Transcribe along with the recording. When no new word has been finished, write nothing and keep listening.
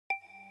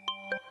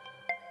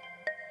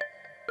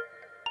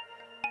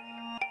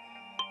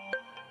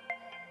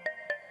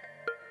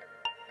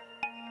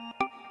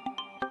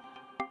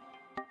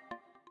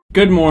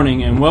Good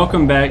morning and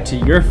welcome back to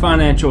Your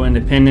Financial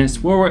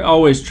Independence, where we're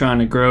always trying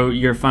to grow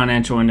your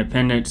financial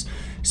independence.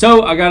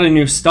 So I got a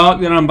new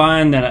stock that I'm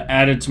buying that I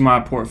added to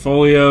my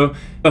portfolio.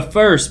 But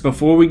first,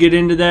 before we get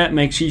into that,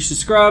 make sure you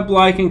subscribe,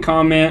 like, and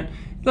comment.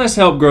 Let's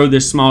help grow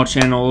this small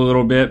channel a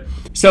little bit.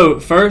 So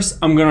first,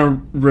 I'm going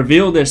to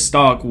reveal this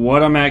stock,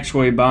 what I'm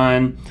actually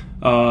buying,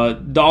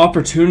 the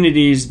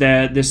opportunities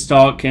that this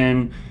stock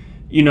can,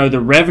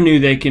 the revenue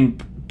they can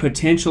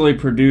potentially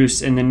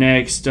produce in the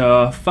next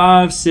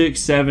 5, 6,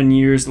 7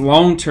 years,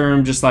 long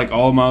term, just like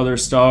all my other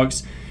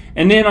stocks.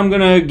 And then I'm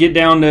going to get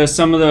down to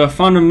some of the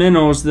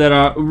fundamentals that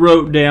I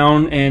wrote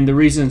down and the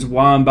reasons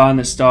why I'm buying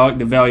the stock,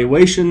 the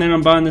valuation that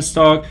I'm buying the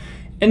stock,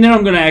 and then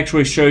I'm going to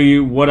actually show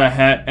you what I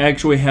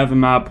actually have in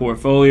my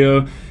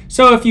portfolio.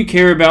 So if you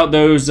care about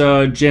those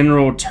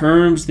general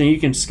terms, then you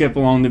can skip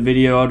along the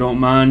video. I don't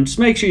mind. Just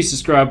make sure you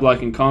subscribe,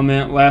 like, and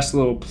comment. Last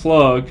little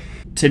plug.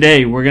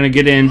 Today we're going to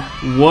get in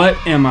what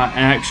am I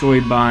actually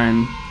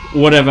buying,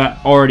 what have I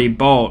already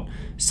bought.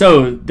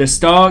 So the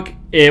stock,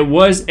 it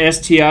was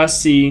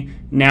STIC,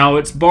 now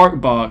it's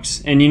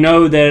BarkBox, and you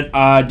know that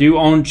I do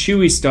own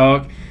Chewy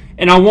stock,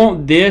 and I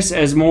want this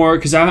as more,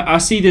 because I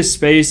see this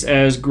space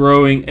as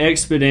growing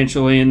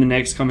exponentially in the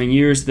next coming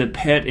years, the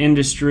pet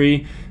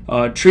industry,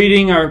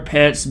 treating our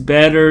pets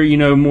better,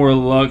 more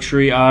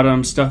luxury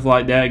items, stuff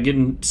like that,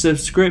 getting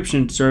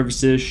subscription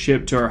services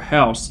shipped to our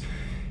house.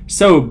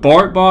 So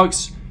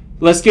BarkBox,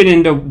 let's get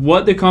into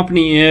what the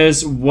company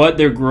is, what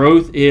their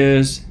growth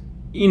is,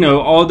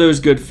 all those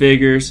good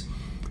figures.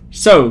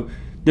 So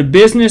the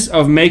business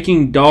of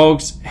making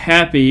dogs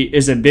happy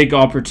is a big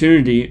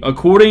opportunity.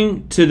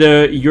 According to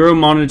the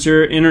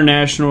Euromonitor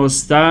International,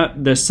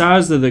 the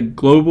size of the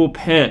global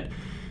pet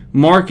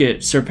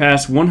market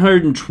surpassed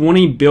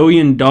 $120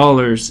 billion in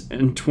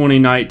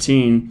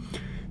 2019.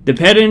 The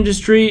pet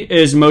industry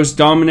is most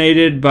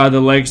dominated by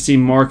the legacy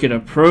market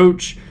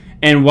approach.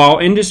 And while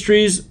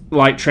industries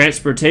like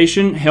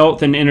transportation,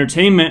 health, and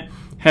entertainment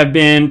have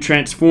been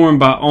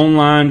transformed by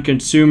online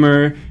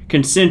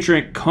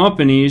consumer-concentric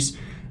companies,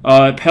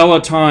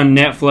 Peloton,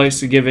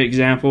 Netflix to give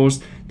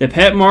examples, the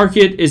pet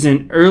market is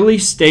in early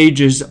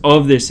stages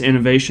of this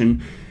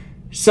innovation.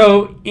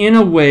 So in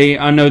a way,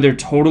 I know they're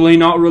totally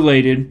not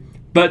related,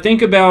 but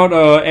think about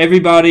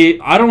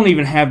everybody. I don't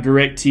even have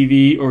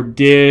DirecTV or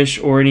Dish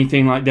or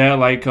anything like that,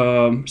 like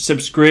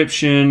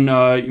subscription,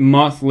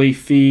 monthly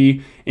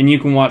fee, and you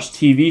can watch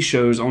TV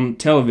shows on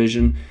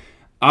television.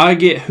 I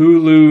get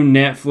Hulu,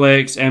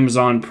 Netflix,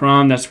 Amazon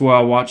Prime. That's where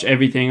I watch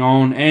everything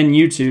on, and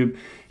YouTube.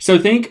 So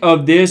think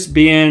of this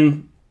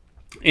being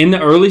in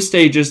the early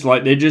stages,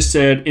 like they just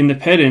said, in the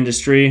pet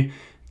industry.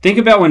 Think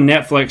about when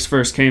Netflix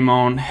first came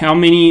on.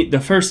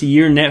 The first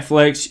year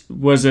Netflix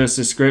was a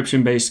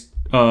subscription-based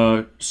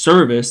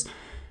service.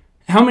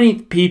 How many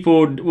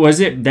people, was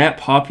it that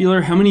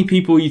popular? How many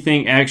people you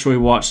think actually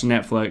watched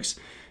Netflix?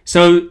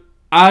 So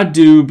I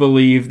do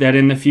believe that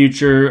in the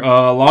future,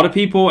 a lot of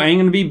people ain't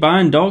going to be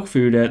buying dog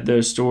food at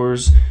those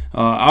stores.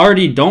 I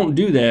already don't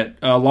do that.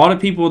 A lot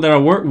of people that I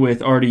work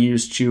with already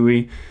use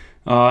Chewy.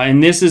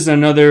 And this is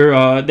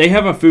another, they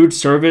have a food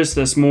service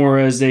that's more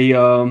as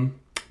a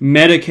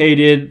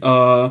medicated,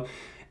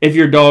 if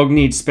your dog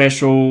needs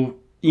special,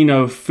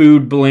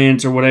 food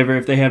blends or whatever,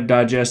 if they have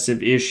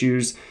digestive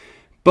issues.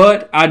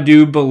 But I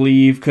do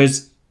believe,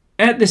 because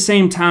at the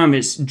same time,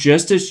 it's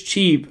just as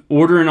cheap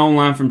ordering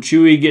online from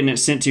Chewy, getting it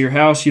sent to your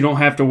house. You don't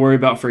have to worry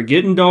about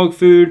forgetting dog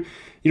food.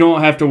 You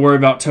don't have to worry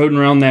about toting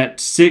around that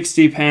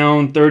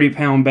 60-pound,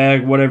 30-pound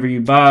bag, whatever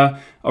you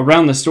buy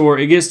around the store.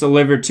 It gets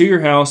delivered to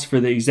your house for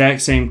the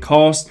exact same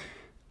cost.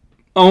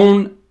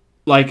 I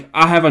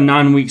have a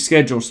 9-week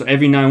schedule, so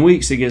every 9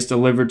 weeks it gets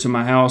delivered to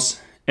my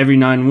house. Every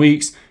 9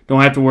 weeks.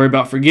 Don't have to worry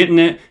about forgetting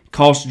it.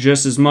 Costs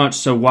just as much,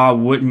 so why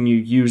wouldn't you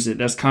use it?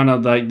 That's kind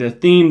of like the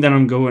theme that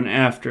I'm going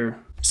after.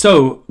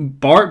 So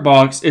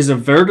BarkBox is a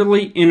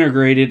vertically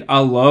integrated. I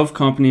love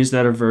companies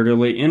that are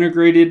vertically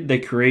integrated. They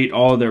create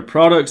all of their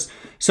products.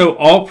 So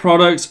all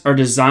products are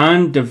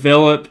designed,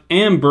 developed,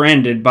 and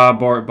branded by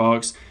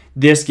BarkBox.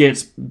 This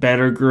gets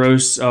better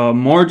gross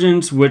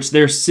margins, which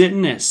they're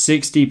sitting at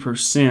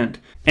 60%.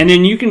 And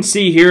then you can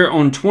see here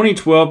on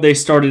 2012, they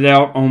started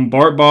out on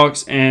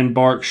BarkBox and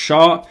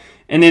BarkShop.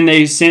 And then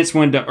they since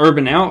went to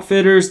Urban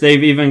Outfitters.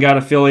 They've even got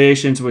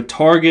affiliations with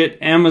Target,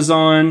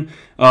 Amazon,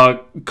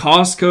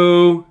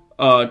 Costco,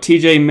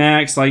 TJ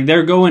Maxx. Like,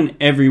 they're going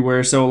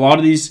everywhere. So a lot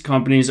of these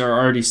companies are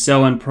already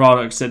selling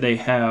products that they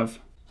have.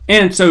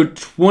 And so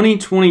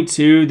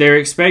 2022, they're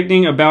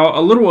expecting about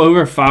a little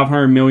over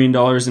 $500 million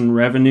in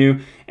revenue.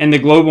 And the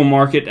global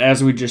market,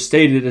 as we just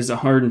stated, is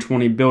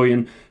 $120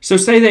 billion. So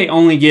say they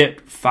only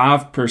get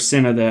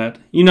 5% of that.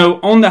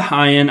 On the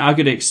high end, I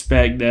could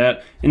expect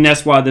that. And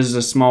that's why this is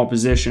a small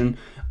position.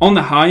 On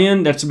the high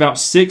end, that's about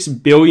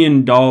 $6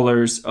 billion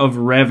of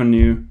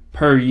revenue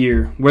per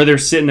year, where they're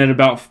sitting at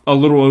about a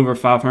little over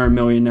 $500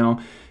 million now.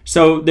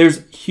 So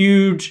there's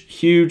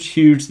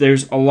huge.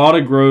 There's a lot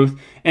of growth,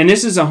 and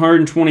this is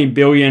 120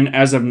 billion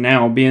as of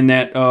now, being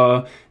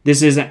that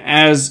this isn't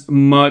as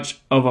much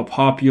of a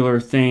popular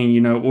thing,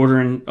 you know,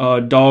 ordering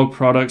dog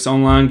products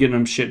online, getting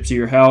them shipped to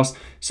your house.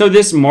 So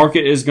this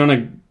market is going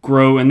to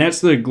grow, and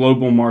that's the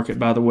global market,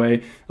 by the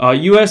way.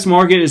 U.S.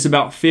 market is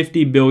about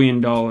 $50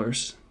 billion.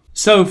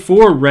 So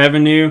for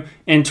revenue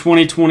in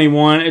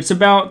 2021, it's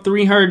about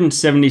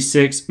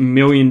 $376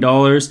 million.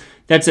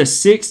 That's a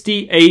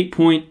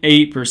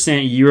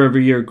 68.8%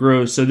 year-over-year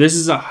growth. So this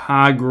is a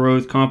high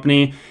growth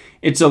company.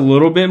 It's a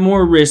little bit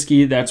more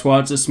risky. That's why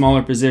it's a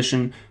smaller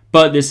position.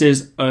 But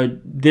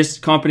this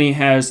company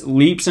has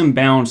leaps and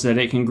bounds that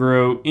it can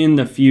grow in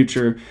the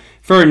future.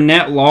 For a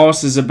net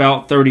loss is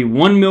about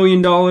 $31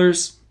 million.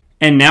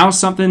 And now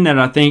something that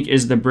I think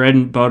is the bread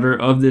and butter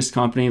of this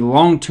company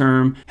long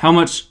term, how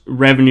much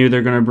revenue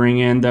they're going to bring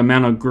in, the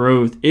amount of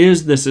growth,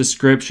 is the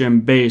subscription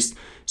based.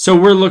 So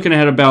we're looking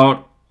at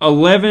about a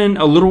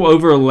little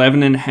over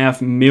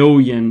 11.5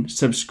 million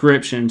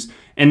subscriptions.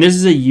 And this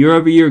is a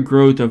year-over-year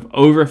growth of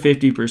over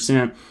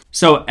 50%.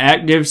 So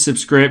active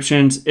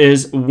subscriptions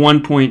is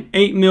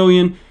 1.8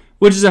 million,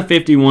 which is a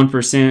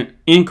 51%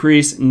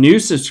 increase. New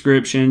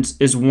subscriptions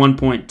is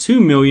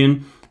 1.2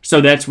 million.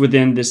 So that's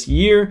within this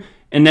year.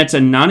 And that's a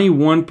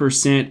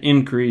 91%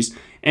 increase.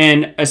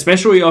 And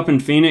especially up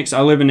in Phoenix,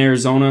 I live in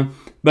Arizona,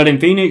 but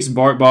in Phoenix,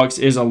 BarkBox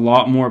is a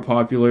lot more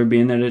popular,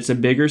 being that it's a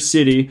bigger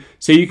city,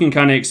 so you can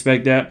kind of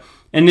expect that.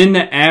 And then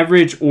the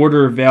average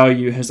order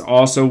value has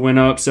also went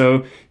up.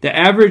 So the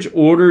average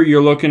order,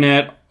 you're looking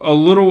at a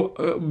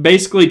little,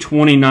 basically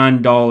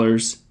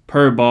 $29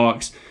 per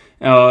box,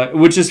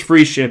 which is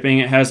free shipping.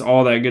 It has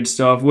all that good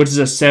stuff, which is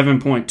a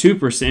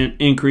 7.2%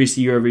 increase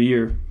year over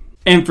year.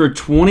 And for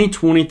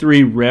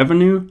 2023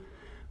 revenue,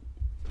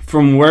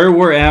 from where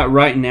we're at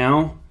right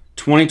now,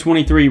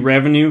 2023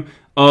 revenue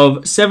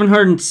of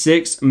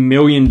 $706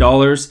 million.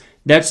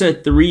 That's a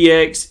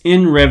 3x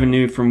in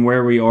revenue from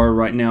where we are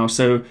right now.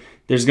 So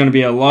there's going to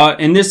be a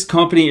lot. And this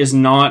company is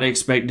not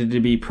expected to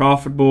be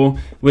profitable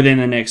within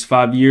the next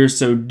 5 years.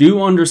 So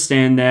do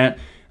understand that.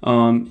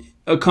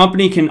 A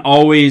company can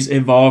always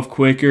evolve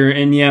quicker.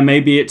 And yeah,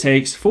 maybe it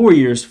takes 4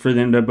 years for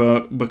them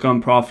to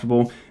become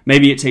profitable.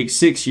 Maybe it takes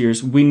 6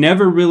 years. We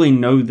never really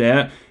know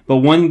that. But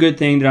one good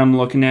thing that I'm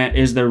looking at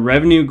is the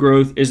revenue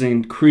growth is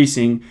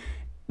increasing.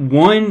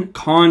 One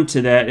con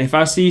to that, if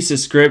I see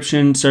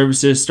subscription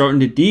services starting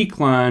to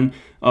decline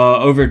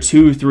over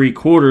 2-3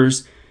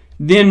 quarters,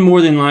 then more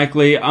than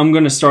likely I'm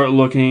going to start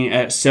looking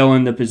at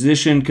selling the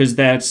position, because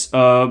that's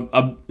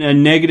a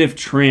negative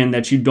trend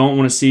that you don't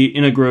want to see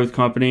in a growth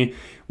company,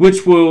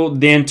 which will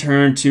then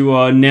turn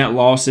to net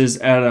losses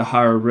at a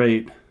higher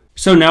rate.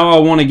 So now I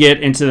want to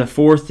get into the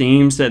 4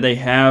 themes that they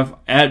have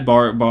at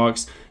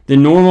BarkBox. The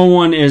normal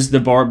one is the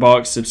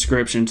BarkBox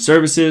subscription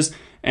services.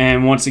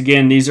 And once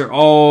again, these are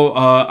all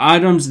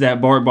items that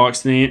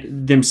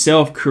BarkBox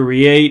themselves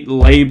create,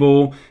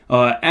 label,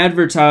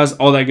 advertise,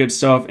 all that good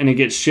stuff, and it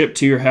gets shipped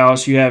to your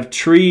house. You have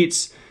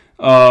treats,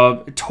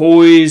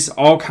 toys,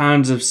 all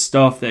kinds of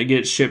stuff that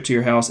gets shipped to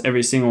your house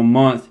every single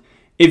month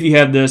if you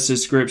have the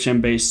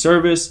subscription-based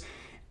service.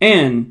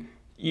 And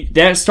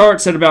that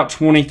starts at about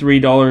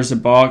 $23 a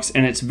box,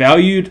 and it's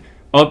valued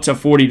up to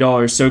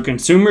 $40. So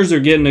consumers are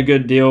getting a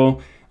good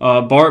deal.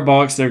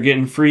 BarkBox, they're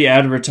getting free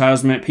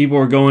advertisement. People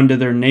are going to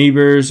their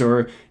neighbors,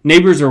 or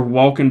neighbors are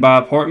walking by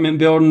apartment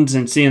buildings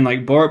and seeing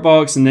like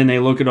BarkBox, and then they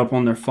look it up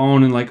on their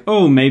phone and like,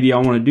 oh, maybe I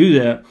want to do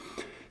that.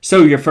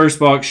 So your first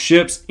box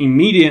ships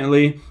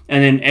immediately,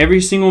 and then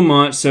every single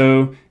month,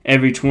 so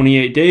every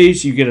 28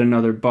 days, you get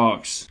another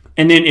box.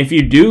 And then if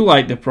you do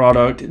like the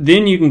product,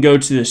 then you can go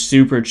to the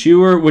Super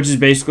Chewer, which is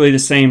basically the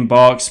same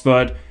box,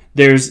 but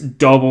there's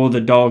double the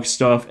dog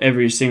stuff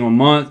every single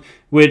month,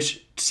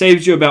 which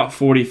saves you about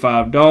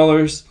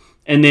 $45.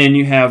 And then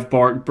you have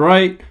Bark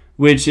Bright,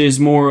 which is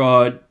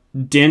more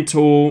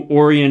dental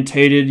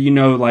orientated, you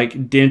know,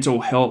 like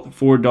dental health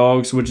for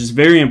dogs, which is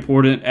very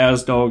important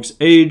as dogs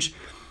age.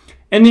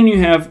 And then you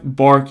have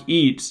Bark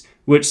Eats,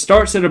 which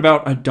starts at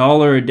about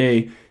 $1 a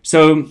day.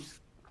 So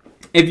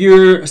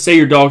if say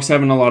your dog's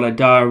having a lot of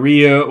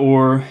diarrhea,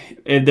 or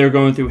if they're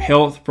going through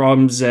health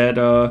problems at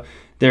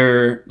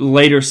their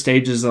later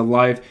stages of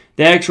life,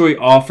 they actually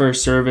offer a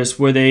service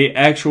where they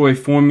actually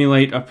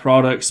formulate a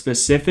product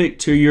specific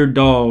to your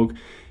dog,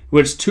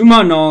 which to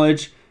my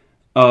knowledge,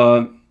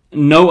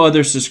 no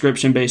other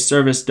subscription-based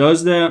service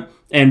does that.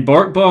 And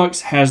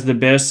BarkBox has the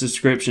best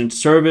subscription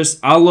service.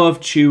 I love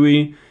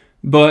Chewy,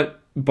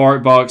 but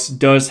BarkBox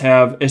does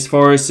have, as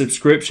far as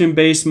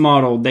subscription-based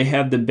model, they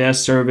have the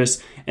best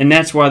service, and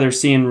that's why they're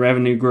seeing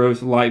revenue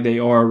growth like they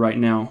are right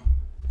now.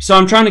 So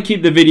I'm trying to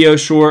keep the video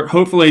short.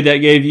 Hopefully that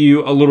gave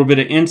you a little bit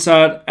of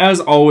insight. As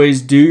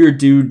always, do your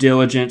due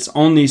diligence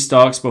on these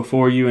stocks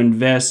before you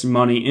invest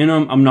money in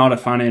them. I'm not a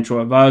financial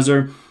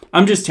advisor.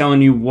 I'm just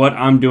telling you what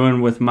I'm doing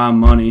with my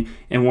money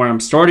and where I'm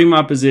starting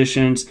my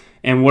positions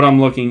and what I'm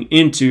looking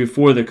into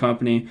for the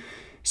company.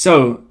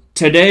 So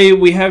today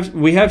we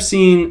have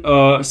seen,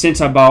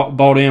 since I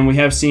bought in, we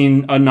have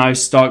seen a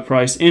nice stock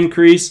price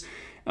increase.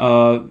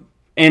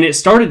 And it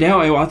started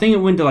out, I think it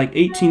went to like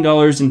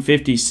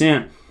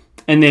 $18.50.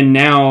 And then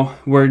now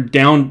we're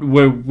down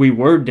where we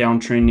were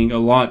downtrending a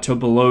lot to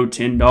below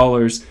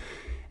 $10.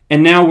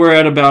 And now we're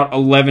at about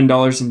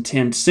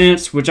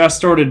 $11.10, which I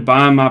started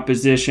buying my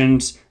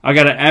positions. I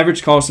got an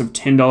average cost of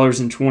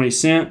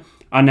 $10.20.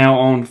 I now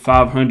own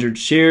 500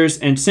 shares.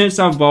 And since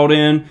I've bought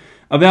in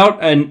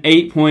about an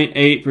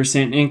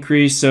 8.8%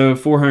 increase, so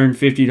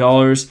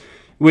 $450,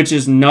 which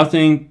is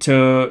nothing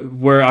to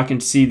where I can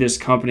see this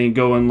company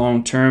going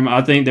long term.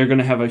 I think they're going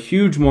to have a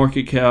huge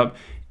market cap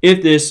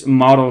if this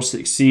model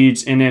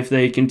succeeds and if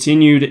they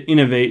continue to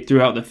innovate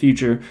throughout the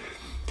future.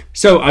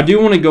 So I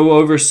do want to go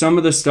over some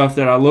of the stuff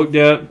that I looked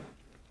at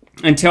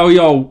and tell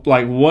y'all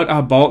like what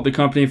I bought the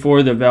company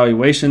for, the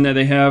valuation that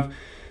they have.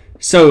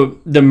 So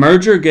the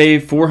merger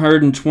gave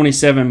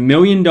 $427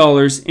 million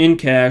in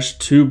cash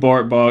to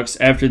BarkBox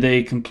after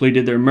they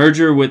completed their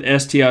merger with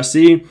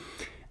STIC.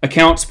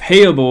 Accounts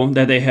payable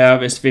that they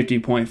have is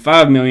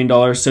 $50.5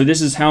 million. So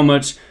this is how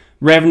much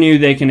revenue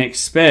they can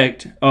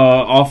expect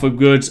off of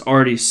goods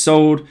already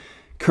sold.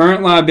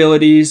 Current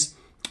liabilities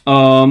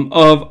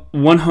of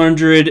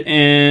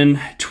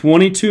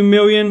 $122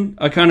 million.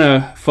 I kind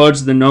of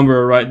fudged the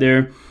number right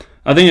there.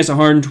 I think it's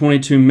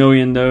 $122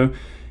 million though.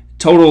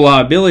 Total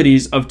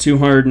liabilities of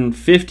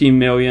 $250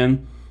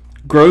 million.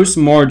 Gross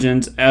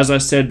margins, as I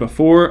said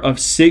before, of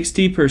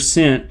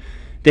 60%.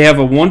 They have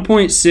a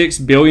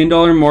 $1.6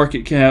 billion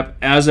market cap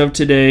as of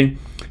today,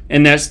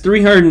 and that's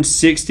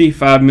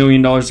 $365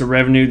 million of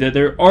revenue that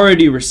they're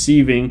already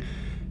receiving.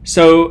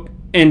 So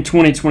in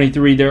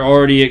 2023, they're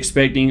already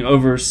expecting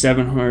over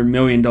 $700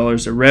 million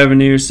of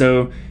revenue.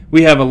 So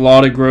we have a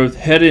lot of growth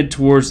headed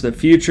towards the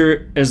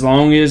future as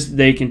long as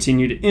they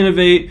continue to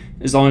innovate,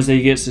 as long as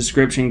they get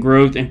subscription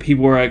growth and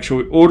people are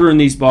actually ordering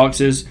these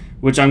boxes,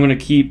 which I'm going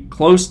to keep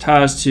close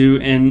ties to.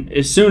 And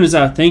as soon as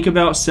I think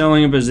about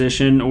selling a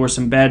position or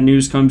some bad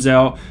news comes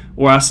out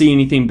or I see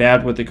anything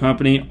bad with the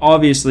company,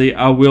 obviously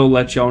I will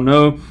let y'all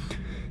know.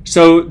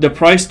 So the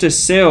price to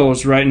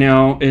sales right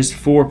now is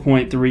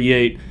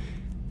 4.38.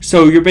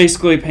 So you're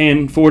basically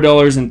paying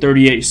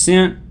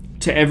 $4.38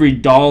 to every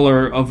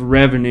dollar of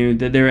revenue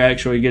that they're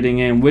actually getting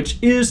in, which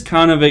is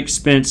kind of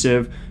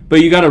expensive.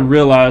 But you got to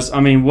realize, I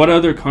mean, what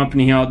other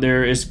company out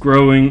there is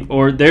growing,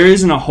 or there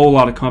isn't a whole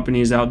lot of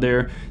companies out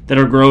there that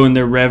are growing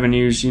their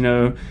revenues. You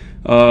know,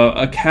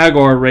 a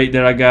CAGR rate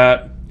that I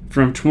got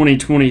from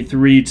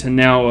 2023 to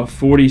now of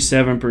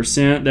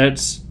 47%.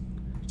 It's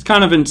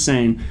kind of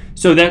insane.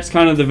 So that's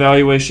kind of the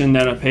valuation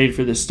that I paid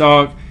for the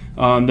stock.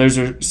 Those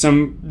are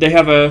some. They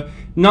have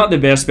not the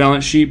best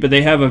balance sheet, but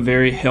they have a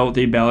very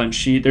healthy balance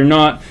sheet. They're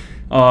not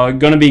going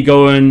to be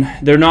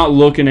they're not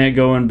looking at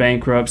going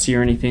bankruptcy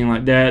or anything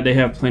like that. They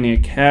have plenty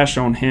of cash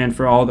on hand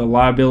for all the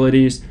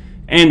liabilities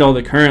and all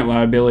the current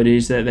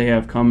liabilities that they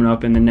have coming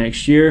up in the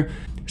next year.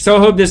 So I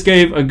hope this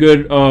gave a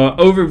good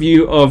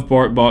overview of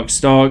BarkBox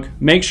stock.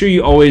 Make sure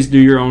you always do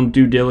your own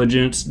due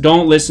diligence.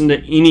 Don't listen to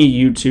any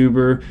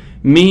YouTuber,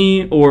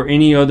 me or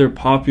any other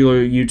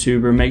popular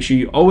YouTuber. Make sure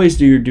you always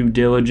do your due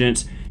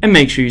diligence and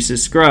make sure you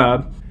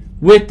subscribe.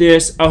 With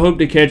this, I hope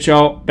to catch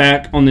y'all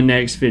back on the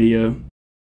next video.